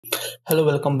Hello,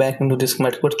 welcome back into this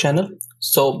Schematic channel.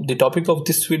 So the topic of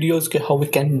this video is how we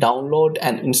can download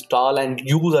and install and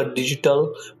use a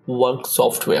digital work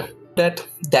software.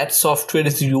 That software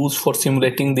is used for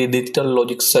simulating the digital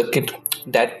logic circuit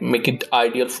that make it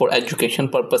ideal for education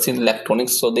purpose in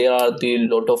electronics. So there are the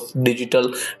lot of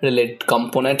digital related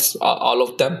components, all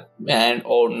of them, and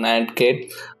or NAND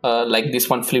gate, like this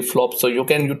one flip flop, so you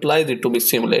can utilize it to be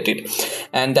simulated,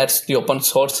 and that's the open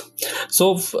source.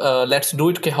 So let's do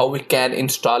it. Okay, how we can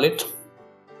install it.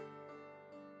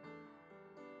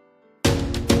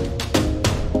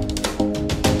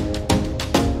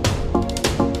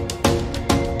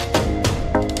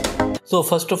 So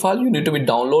first of all, you need to be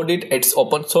download it. It's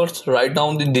open source. Write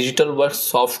down the digital work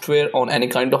software on any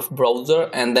kind of browser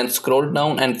and then scroll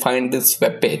down and find this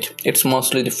web page. It's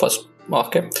mostly the first.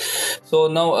 Okay, so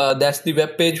now that's the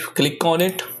web page. Click on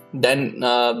it. Then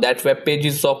that web page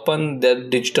is open, the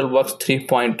digital works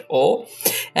 3.0,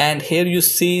 and here you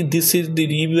see this is the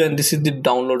review and this is the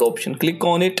download option. Click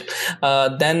on it,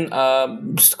 then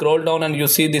scroll down and you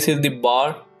see this is the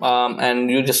bar,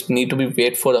 and you just need to be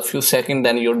wait for a few seconds,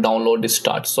 then your download is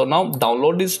start. So now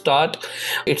download is start.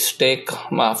 It's take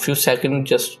a few seconds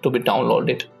just to be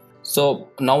downloaded. So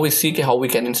now we see how we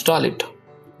can install it.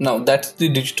 Now that's the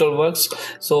digital works.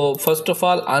 So first of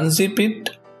all, unzip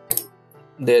it.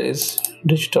 There is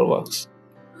digital works.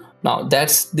 Now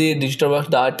that's the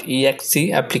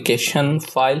digitalworks.exe application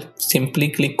file. Simply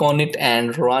click on it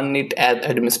and run it as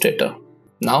administrator.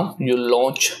 Now you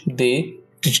launch the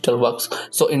digital works.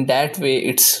 So in that way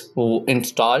it's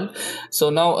installed.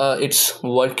 So now it's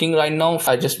working right now.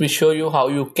 I just will show you how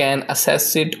you can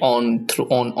access it on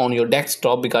your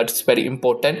desktop, because it's very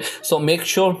important. So make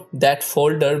sure that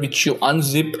folder which you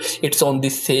unzip, it's on the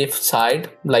safe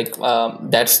side, like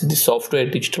that's the software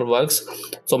digital works.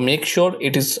 So make sure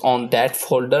it is on that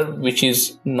folder which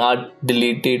is not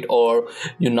deleted, or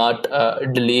you not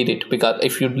delete it, because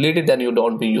if you delete it then you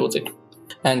don't be use it.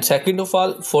 And second of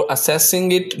all, for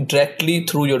accessing it directly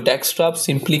through your desktop,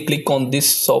 simply click on this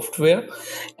software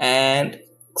and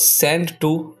send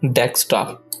to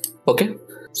desktop. Okay,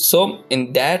 so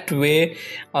in that way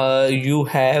you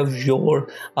have your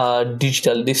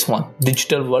digital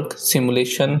work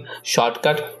simulation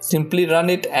shortcut. Simply run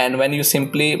it, and when you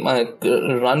simply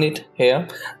run it here,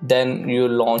 then you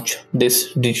launch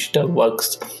this digital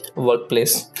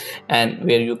workplace, and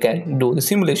where you can do the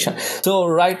simulation. So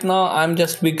right now I'm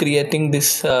just be creating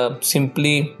this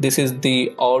simply. This is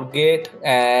the OR gate,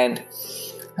 and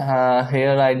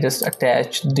here I just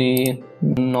attach the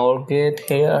NOR gate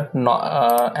here,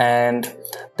 and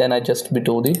then I just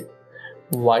do the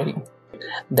wiring.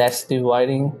 That's the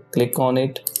wiring. Click on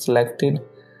it, select it,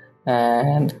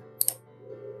 and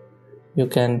you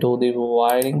can do the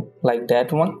wiring like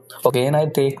that one. Again, I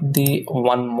take the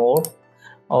one more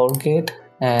OR gate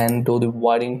and do the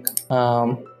wiring,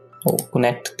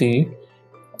 connect the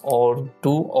or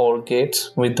two OR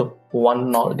gates with the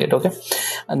one NOR gate. Okay,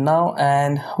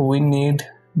 and we need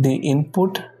the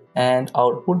input and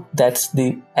output. That's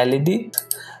the LED.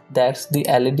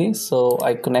 So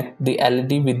I connect the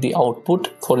LED with the output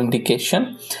for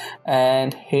indication,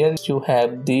 and here you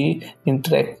have the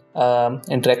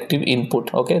interactive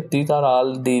input. Okay, these are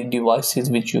all the devices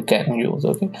which you can use.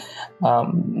 Okay,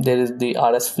 there is the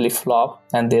RS flip-flop,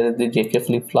 and there is the JK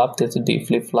flip-flop, there's the D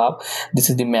flip-flop, this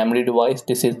is the memory device,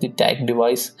 this is the tag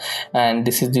device, and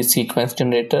this is the sequence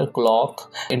generator,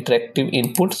 clock, interactive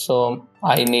input. So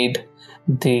I need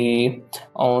the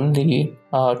only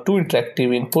two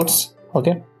interactive inputs.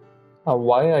 Okay,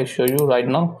 why I show you right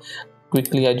now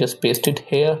quickly. I just paste it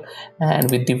here,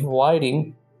 and with the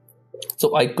wiring,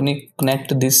 so I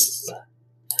connect this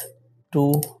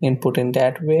two input in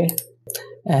that way,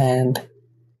 and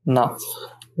now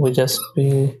we just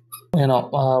we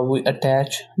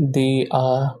attach the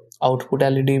output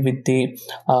LED with the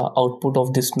output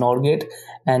of this NOR gate,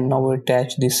 and now we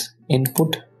attach this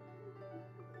input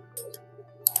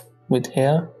with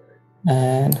here,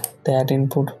 and that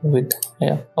input with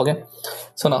here. Okay,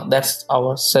 so now that's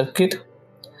our circuit.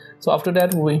 So after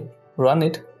that we run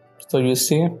it. So you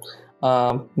see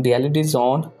the LED is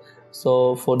on.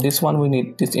 So for this one we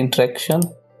need this interaction,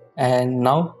 and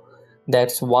now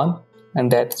that's 1 and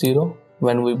that's 0.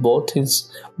 When we both is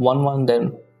 1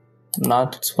 then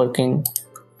not it's working.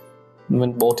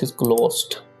 When both is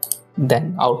closed,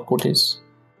 then output is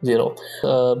 0.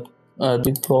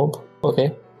 The probe.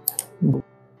 Okay,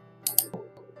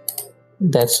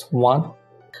 that's 1.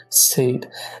 see it.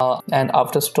 And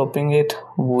after stopping it,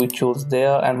 we choose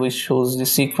there and we choose the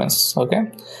sequence.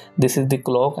 Okay, this is the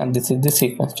clock and this is the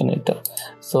sequence generator.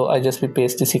 So I just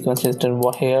paste the sequence generator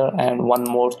here, and one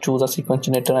more, choose a sequence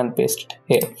generator and paste it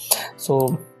here.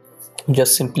 So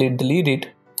just simply delete it,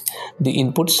 the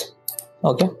inputs.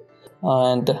 Okay,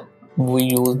 and we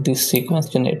use this sequence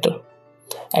generator,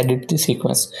 edit the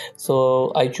sequence.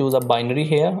 So I choose a binary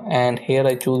here, and here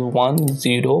I choose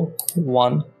 1010.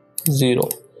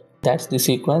 That's the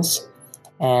sequence,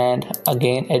 and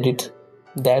again edit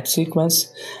that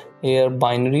sequence. Here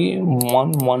binary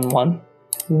 1111,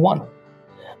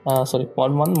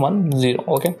 1110.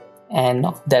 Okay, and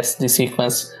now that's the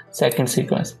sequence, second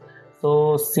sequence.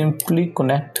 So simply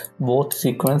connect both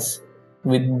sequence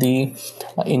with the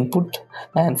input,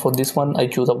 and for this one I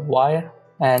choose a wire,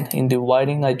 and in the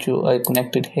wiring I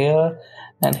connected here,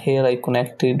 and here I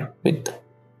connected with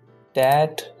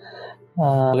that.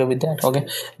 Okay, with that. Okay,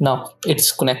 now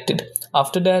it's connected.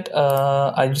 After that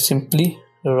I simply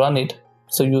run it,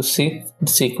 so you see the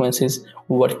sequence is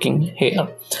working here.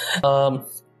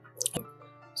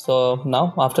 So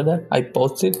now after that I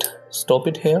pause it, stop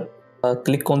it here,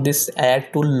 click on this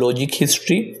add to logic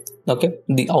history. Okay,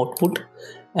 the output,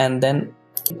 and then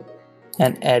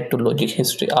add to logic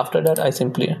history. After that I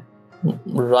simply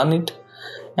run it,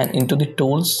 and into the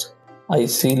tools I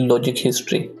see logic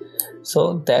history.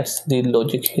 So that's the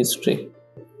logic history.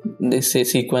 They say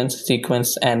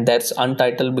sequence, and that's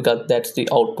untitled because that's the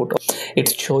output. It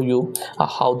show you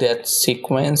how that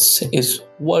sequence is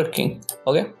working.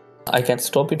 Okay, I can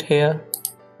stop it here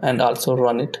and also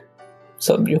run it,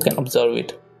 so you can observe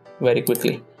it very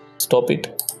quickly. Stop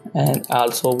it, and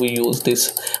also we use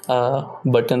this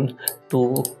button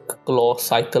to clock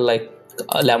cycle, like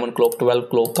 11 o'clock, 12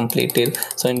 o'clock completed.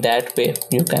 So in that way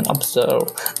you can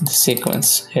observe the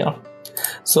sequence here.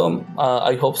 So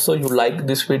I hope so you like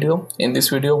this video. In this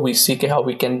video we see how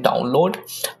we can download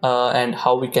and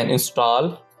how we can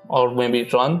install or maybe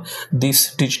run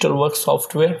this digital work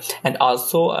software, and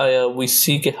also we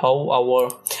see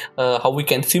how we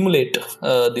can simulate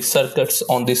the circuits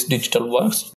on this digital works.